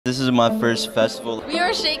This is my first festival. We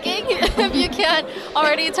are shaking, if you can't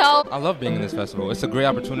already tell. I love being in this festival. It's a great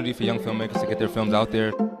opportunity for young filmmakers to get their films out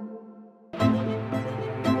there.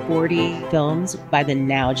 40 films by the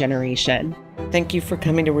now generation. Thank you for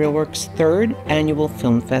coming to RealWorks' third annual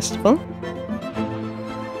film festival.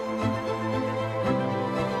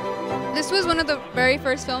 This was one of the very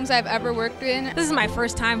first films I've ever worked in. This is my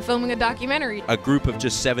first time filming a documentary. A group of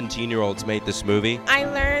just 17-year-olds made this movie. I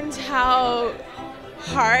learned how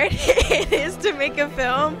hard it is to make a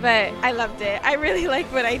film, but I loved it. I really like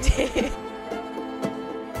what I did.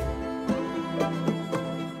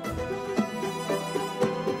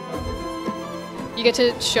 You get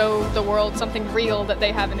to show the world something real that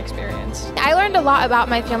they haven't experienced. I learned a lot about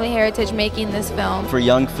my family heritage making this film. For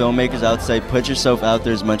young filmmakers outside, put yourself out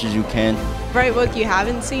there as much as you can. Write a book you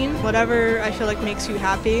haven't seen, whatever I feel like makes you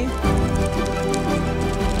happy.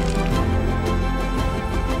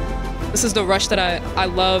 This is the rush that I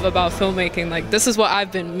love about filmmaking. Like, this is what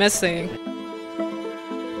I've been missing.